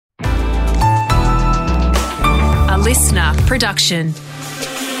listener production.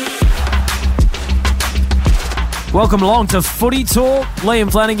 Welcome along to Footy Talk.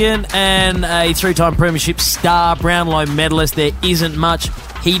 Liam Flanagan and a three-time premiership star Brownlow medalist. There isn't much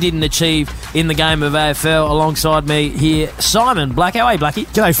he didn't achieve in the game of AFL. Alongside me here, Simon Black. How are you, Blackie?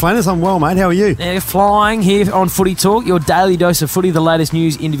 G'day, Flanners. I'm well, mate. How are you? Flying here on Footy Talk, your daily dose of footy, the latest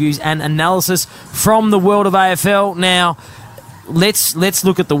news, interviews and analysis from the world of AFL. Now, let's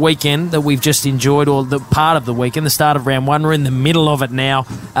look at the weekend that we've just enjoyed, or the part of the weekend, the start of round one. We're in the middle of it now.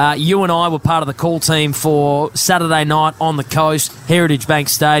 You and I were part of the call team for Saturday night on the coast, Heritage Bank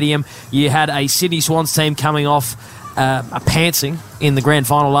Stadium. You had a Sydney Swans team coming off a pantsing in the grand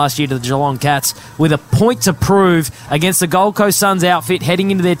final last year to the Geelong Cats with a point to prove against the Gold Coast Suns outfit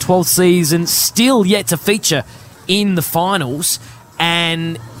heading into their 12th season, still yet to feature in the finals.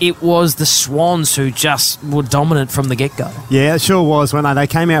 And it was the Swans who just were dominant from the get-go. Yeah, it sure was, weren't they? They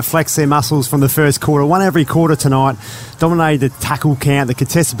came out, flexed their muscles from the first quarter, won every quarter tonight, dominated the tackle count, the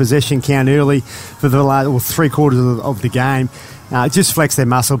contested possession count early for the three quarters of the game. Just flexed their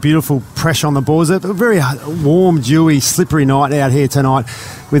muscle. Beautiful pressure on the balls. A very warm, dewy, slippery night out here tonight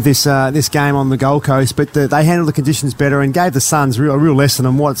with this game on the Gold Coast. But they handled the conditions better and gave the Suns a real lesson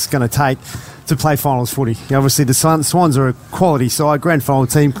on what it's going to take to play finals footy. Obviously, the Swans are a quality side, grand final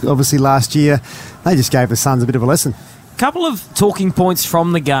team, obviously, last year. They just gave the Suns a bit of a lesson. Couple of talking points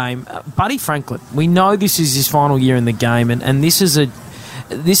from the game. Buddy Franklin, we know this is his final year in the game, and this is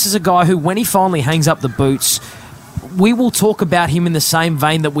a guy who, when he finally hangs up the boots, we will talk about him in the same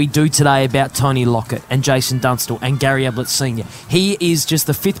vein that we do today about Tony Lockett and Jason Dunstall and Gary Ablett Sr. He is just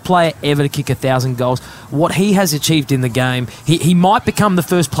the fifth player ever to kick 1,000 goals. What he has achieved in the game, he might become the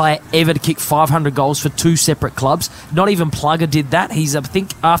first player ever to kick 500 goals for two separate clubs. Not even Plugger did that. I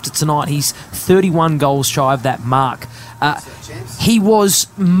think after tonight, he's 31 goals shy of that mark. He was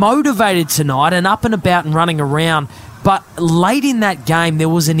motivated tonight and up and about and running around. But late in that game, there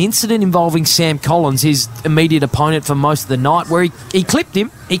was an incident involving Sam Collins, his immediate opponent for most of the night, where he clipped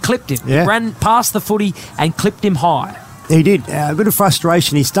him. Yeah. He ran past the footy and clipped him high. He did. A bit of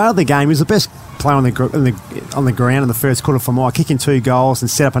frustration. He started the game. He was the best player on the ground in the first quarter for Mike, kicking 2 goals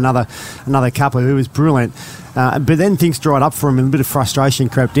and set up another couple. It was brilliant. But then things dried up for him and a bit of frustration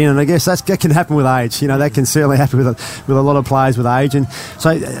crept in. And I guess that can happen with age. That can certainly happen with a lot of players with age. And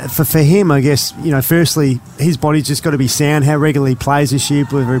so for him, I guess, firstly, his body's just got to be sound. How regularly he plays this year,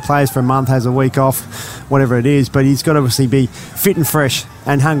 whether he plays for a month, has a week off, whatever it is. But he's got to obviously be fit and fresh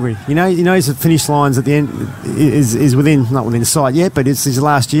and hungry. He knows the finish lines at the end is not within sight yet, but it's his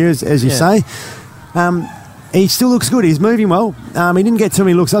last year, as you say. He still looks good. He's moving well. He didn't get too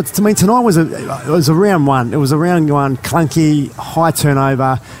many looks. To me, tonight was a round one. It was a round one, clunky, high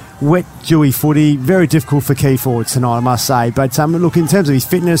turnover, wet, dewy footy. Very difficult for key forwards tonight, I must say. But look, in terms of his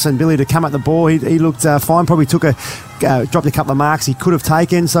fitness and ability to come at the ball, he looked fine. Probably dropped a couple of marks he could have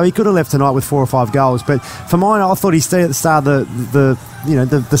taken, so he could have left tonight with 4 or 5 goals. But for mine, I thought he stayed at the start of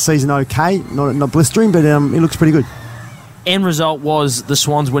the season okay, not blistering, but he looks pretty good. End result was the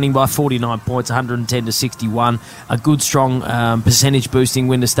Swans winning by 49 points, 110 to 61. A good, strong percentage boosting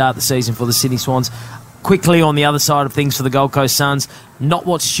win to start the season for the Sydney Swans. Quickly on the other side of things for the Gold Coast Suns, not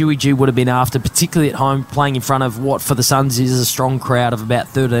what Stewie G would have been after, particularly at home, playing in front of what for the Suns is a strong crowd of about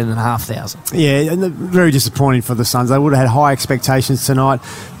 13,500. Yeah, and very disappointing for the Suns. They would have had high expectations tonight,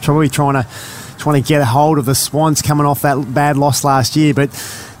 probably trying to get a hold of the Swans coming off that bad loss last year, but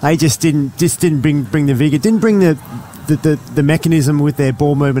they just didn't bring the vigour, didn't bring the mechanism with their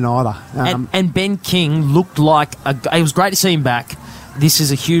ball movement either. And Ben King looked like it was great to see him back. This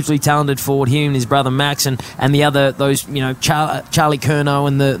is a hugely talented forward, him and his brother Max and the other, those, Charlie Curnow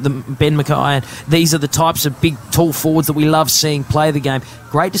and the Ben Mackay. And these are the types of big, tall forwards that we love seeing play the game.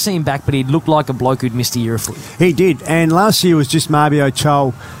 Great to see him back, but he looked like a bloke who'd missed a year of footy. He did, and last year was just Marbio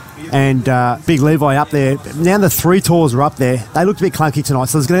Chol and Big Levi up there. Now the 3 tours are up there. They looked a bit clunky tonight,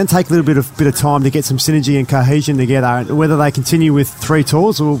 so it's going to take a little bit of time to get some synergy and cohesion together. Whether they continue with 3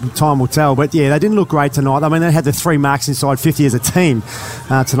 tours, or time will tell. But yeah, they didn't look great tonight. I mean, they had the 3 marks inside 50 as a team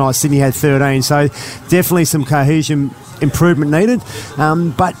tonight. Sydney had 13, so definitely some cohesion improvement needed.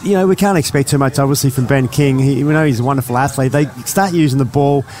 But we can't expect too much, obviously, from Ben King. We know he's a wonderful athlete. They start using the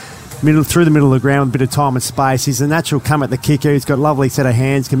ball through the middle of the ground with a bit of time and space. He's a natural come at the kicker. He's got a lovely set of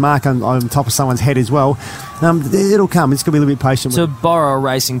hands, can mark on top of someone's head as well. It'll come. It's going to be a little bit patient. To borrow a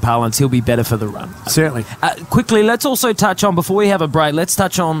racing parlance, he'll be better for the run. Certainly. Quickly, let's also touch on, before we have a break, let's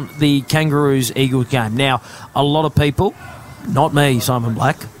touch on the Kangaroos-Eagles game. Now, a lot of people, not me, Simon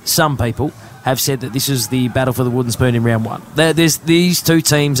Black, some people have said that this is the battle for the wooden spoon in round one. These two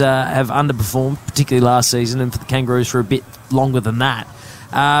teams have underperformed, particularly last season, and for the Kangaroos for a bit longer than that.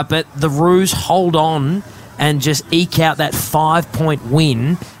 But the Roos hold on and just eke out that 5-point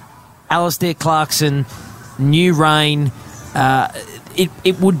win, Alistair Clarkson, new reign,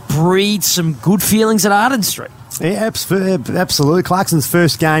 it would breed some good feelings at Arden Street. Yeah, absolutely. Clarkson's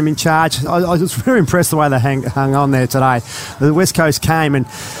first game in charge. I was very impressed the way they hung on there today. The West Coast came and,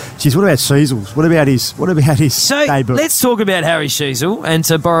 geez, what about Sheasel? What about his debut? Let's talk about Harry Sheasel, and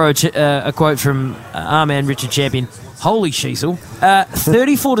to borrow a quote from our man Richard Champion, holy Sheasel,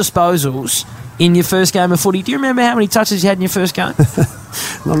 34 disposals in your first game of footy. Do you remember how many touches you had in your first game?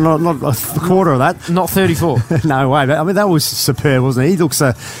 not a quarter of that. Not 34. No way. I mean, that was superb, wasn't he? He looks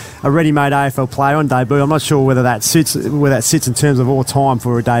a ready-made AFL player on debut. I'm not sure where that sits in terms of all time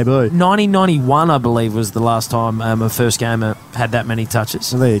for a debut. 1991, I believe, was the last time a first gamer had that many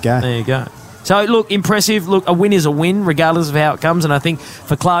touches. Well, there you go. There you go. So, look, impressive. Look, a win is a win, regardless of how it comes. And I think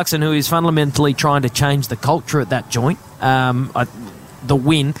for Clarkson, who is fundamentally trying to change the culture at that joint, the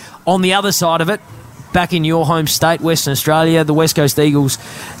win. On the other side of it, back in your home state, Western Australia, the West Coast Eagles,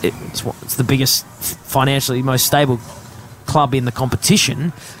 it's the biggest, financially most stable club in the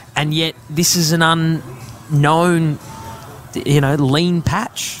competition, and yet this is an unknown, lean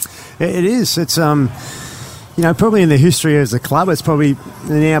patch. It is. It's probably in the history as a club, it's probably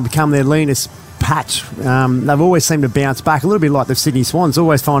now become their leanest patch. They've always seemed to bounce back a little bit like the Sydney Swans.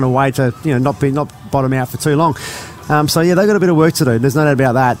 Always find a way to not bottom out for too long. They've got a bit of work to do. There's no doubt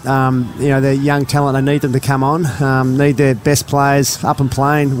about that. They're young talent. They need them to come on. Need their best players up and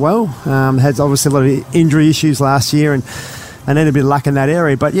playing well. Had obviously a lot of injury issues last year and need a bit of luck in that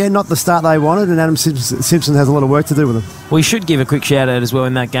area. But, yeah, not the start they wanted, and Adam Simpson has a lot of work to do with them. We should give a quick shout-out as well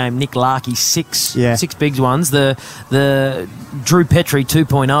in that game. Nick Larkey, six big ones. The Drew Petrie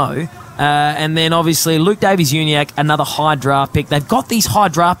 2.0. And then, obviously, Luke Davies-Uniacke, another high draft pick. They've got these high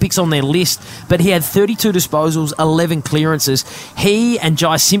draft picks on their list, but he had 32 disposals, 11 clearances. He and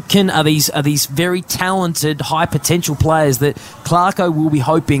Jai Simpkin are these very talented, high-potential players that Clarko will be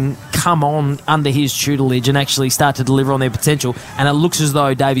hoping come on under his tutelage and actually start to deliver on their potential. And it looks as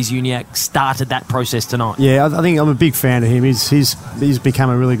though Davies-Uniacke started that process tonight. Yeah, I think I'm a big fan of him. He's become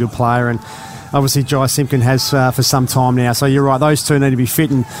a really good player, and obviously Jai Simpkin has for some time now. So you're right; those two need to be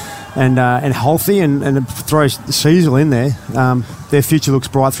fit and healthy, and throw Sheasel in there. Their future looks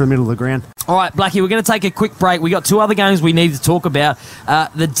bright through the middle of the ground. All right, Blackie, we're going to take a quick break. We got two other games we need to talk about.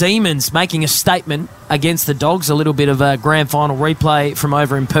 The Demons making a statement against the Dogs. A little bit of a grand final replay from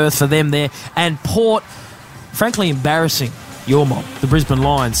over in Perth for them there, and Port, frankly, embarrassing your mob, the Brisbane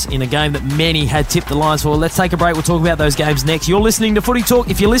Lions, in a game that many had tipped the Lions for. Let's take a break. We'll talk about those games next. You're listening to Footy Talk.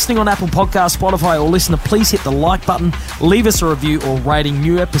 If you're listening on Apple Podcasts, Spotify, or Listener, please hit the like button, leave us a review or rating.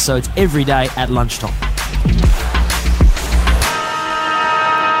 New episodes every day at lunchtime.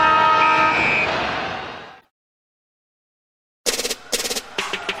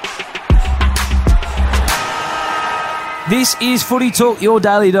 This is Footy Talk, your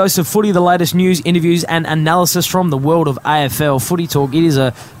daily dose of footy, the latest news, interviews and analysis from the world of AFL. Footy Talk, it is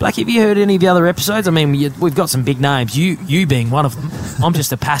a... Blackie, have you heard any of the other episodes? I mean, we've got some big names, you being one of them. I'm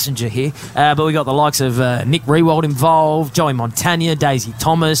just a passenger here. But we got the likes of Nick Riewoldt involved, Joey Montagna, Daisy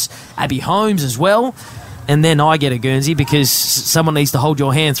Thomas, Abby Holmes as well. And then I get a Guernsey because someone needs to hold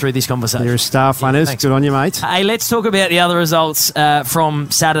your hand through this conversation. You're a star, Funners. Yeah, good on you, mate. Hey, let's talk about the other results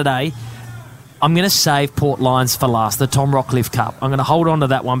from Saturday. I'm going to save Port Lions for last, the Tom Rockcliffe Cup. I'm going to hold on to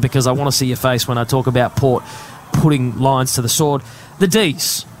that one because I want to see your face when I talk about Port putting Lions to the sword. The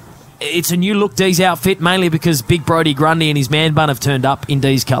D's. It's a new look D's outfit, mainly because Big Brodie Grundy and his man bun have turned up in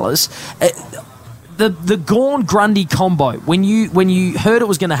D's colours. The Gawn-Grundy combo, when you heard it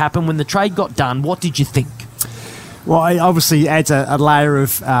was going to happen, when the trade got done, what did you think? Well, it obviously adds a layer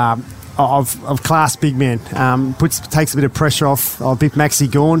of class big men. Takes a bit of pressure off Big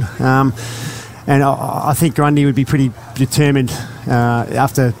Maxi Gawn. And I think Grundy would be pretty determined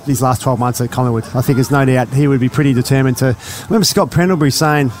after these last 12 months at Collingwood. I think there's no doubt he would be pretty determined to... I remember Scott Pendlebury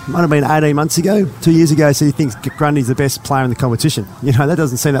saying, might have been 18 months ago, 2 years ago, so he thinks Grundy's the best player in the competition. That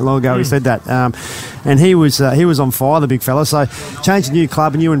doesn't seem that long ago he said that. And he was on fire, the big fella. So change a new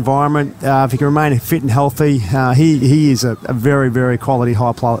club, a new environment. If he can remain fit and healthy, he is a very, very quality,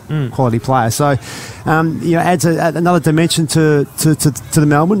 quality player. So, adds another dimension to the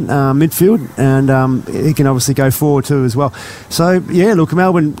Melbourne midfield, and he can obviously go forward too as well. So, yeah, look,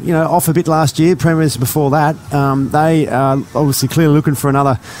 Melbourne, off a bit last year, premiers before that. They are obviously clearly looking for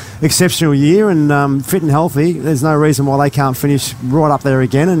another exceptional year, and fit and healthy. There's no reason why they can't finish right up there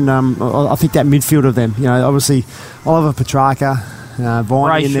again. And I think that midfield of them, obviously Oliver Petrarca,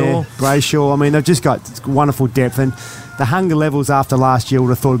 Viney in there, Brayshaw. I mean, they've just got wonderful depth, and the hunger levels after last year would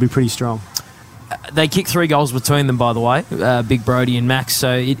have thought would be pretty strong. They kicked 3 goals between them, by the way, Big Brody and Max,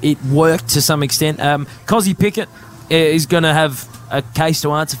 so it worked to some extent. Cozzy Pickett is going to have a case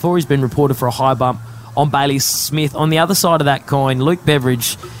to answer for. He's been reported for a high bump on Bailey Smith. On the other side of that coin, Luke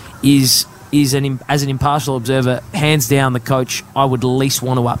Beveridge is as an impartial observer, hands down the coach I would least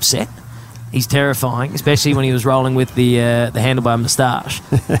want to upset. He's terrifying, especially when he was rolling with the handlebar moustache.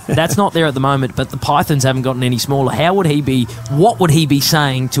 That's not there at the moment, but the Pythons haven't gotten any smaller. What would he be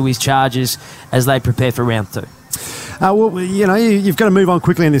saying to his Chargers as they prepare for round 2? Well, you've got to move on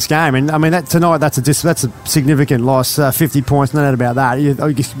quickly in this game, and I mean tonight that's a significant loss, 50 points, no doubt about that. You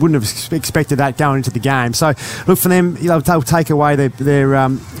wouldn't have expected that going into the game. So look for them; they'll take away the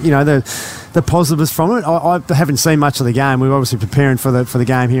positives from it. I haven't seen much of the game. We're obviously preparing for the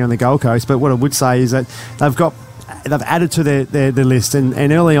game here on the Gold Coast, but what I would say is that they've added to their list, and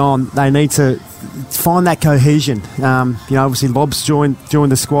early on they need to find that cohesion. Obviously Lob's joined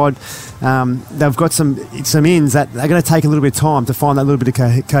the squad. They've got some ins that are going to take a little bit of time to find that little bit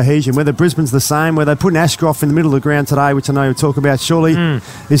of cohesion. Whether Brisbane's the same, where they put an Ashcroft in the middle of the ground today, which I know you'll talk about shortly,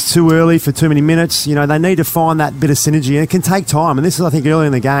 is too early for too many minutes. They need to find that bit of synergy, and it can take time. And this is, I think, early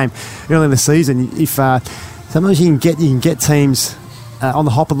in the game, early in the season, if sometimes you can get teams on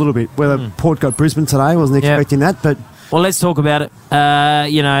the hop a little bit. Whether Port got Brisbane today, wasn't expecting that, but. Well, let's talk about it.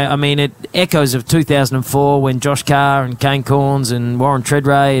 It echoes of 2004 when Josh Carr and Kane Corns and Warren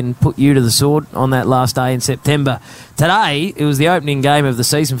Treadray and put you to the sword on that last day in September. Today, it was the opening game of the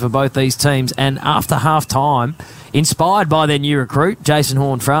season for both these teams, and after half-time, inspired by their new recruit, Jason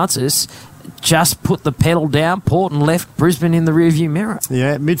Horne-Francis, just put the pedal down. Port and left Brisbane in the rearview mirror.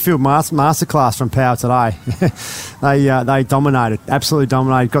 Yeah, midfield masterclass from Power today. They dominated, absolutely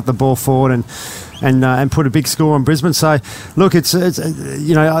dominated, got the ball forward and put a big score on Brisbane. So, look, I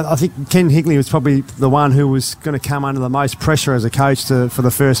think Ken Higley was probably the one who was going to come under the most pressure as a coach for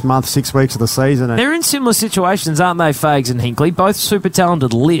the first month, 6 weeks of the season. They're in similar situations, aren't they, Fags and Hinkley? Both super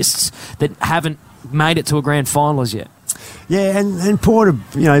talented lists that haven't made it to a grand final as yet. Yeah, and Port,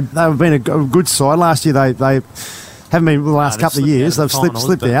 they've been a good side. Last year they haven't been the last couple of years. They've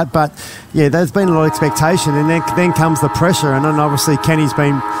slipped out. But, yeah, there's been a lot of expectation, and then comes the pressure. And then obviously Kenny's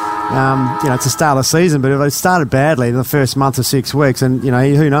been, it's the start of the season, but it started badly in the first month of 6 weeks. And,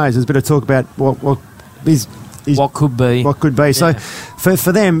 who knows? There's a bit of talk about what could be. What could be. Yeah. So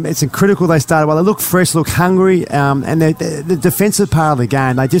for them, it's critical they started well. They look fresh, look hungry, and the defensive part of the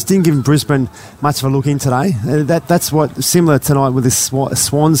game, they just didn't give Brisbane much of a look in today. That's what, similar tonight with the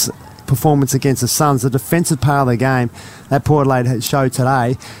Swans performance against the Suns, the defensive part of the game that Port Adelaide showed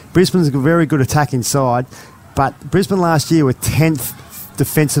today. Brisbane's a very good attacking side, but Brisbane last year were 10th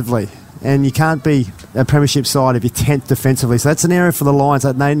defensively. And you can't be a premiership side if you're 10th defensively. So that's an area for the Lions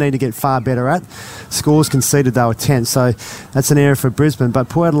that they need to get far better at. Scores conceded, they were 10th. So that's an area for Brisbane. But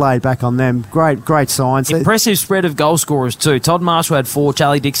Port Adelaide back on them. Great signs. Impressive spread of goal scorers too. Todd Marshall had 4,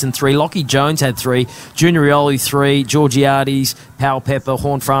 Charlie Dixon 3, Lockie Jones had 3, Junior Rioli 3, Georgiades, Powell Pepper,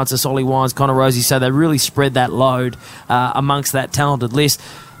 Horne-Francis, Ollie Wines, Connor Rosie. So they really spread that load amongst that talented list.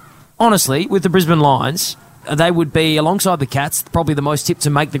 Honestly, with the Brisbane Lions, they would be, alongside the Cats, probably the most tipped to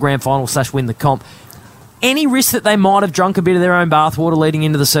make the grand final / win the comp. Any risk that they might have drunk a bit of their own bathwater leading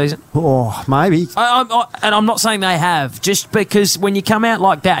into the season? Oh, maybe. And I'm not saying they have, just because when you come out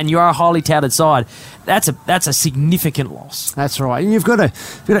like that and you are a highly touted side, that's a significant loss. That's right. And you've got to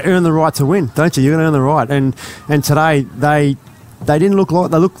earn the right to win, don't you? You've got to earn the right. And today they didn't look like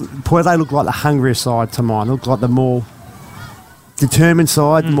they looked like the hungrier side to mine. They looked like the more determined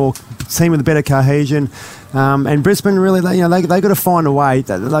side, more team with a better cohesion. And Brisbane really, they got to find a way,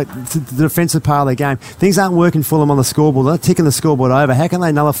 the defensive part of the game. Things aren't working for them on the scoreboard. They're ticking the scoreboard over. How can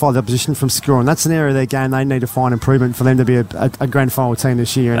they nullify the opposition from scoring? That's an area of their game they need to find improvement for them to be a grand final team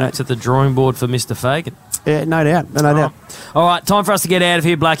this year. That's at the drawing board for Mr. Fagan. Yeah, no doubt. No doubt. All right, time for us to get out of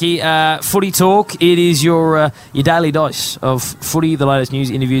here, Blackie. Footy Talk, it is your daily dose of footy, the latest news,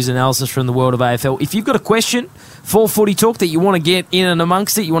 interviews, analysis from the world of AFL. If you've got a question for Footy Talk that you want to get in and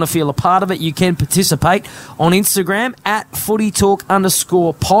amongst it, you want to feel a part of it, you can participate on Instagram at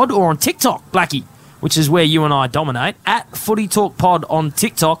footytalk_pod or on TikTok, Blackie, which is where you and I dominate, at footytalkpod on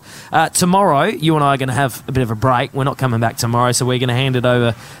TikTok. Tomorrow, you and I are going to have a bit of a break. We're not coming back tomorrow, so we're going to hand it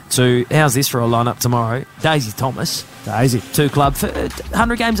over to, how's this for a lineup tomorrow? Daisy Thomas. Daisy. 2 club,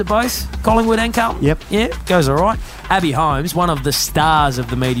 100 games at both, Collingwood and Carlton. Yep. Yeah, goes all right. Abby Holmes, one of the stars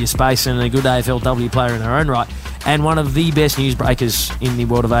of the media space and a good AFLW player in her own right, and one of the best newsbreakers in the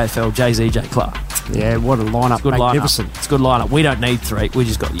world of AFL, JZJ Clark. Yeah, what a lineup. It's good magnificent. Lineup. It's a good lineup. We don't need 3. We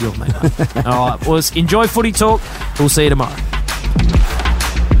just got you and me. All right, well, enjoy Footy Talk. We'll see you tomorrow.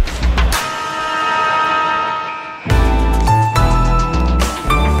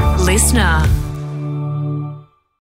 Listener.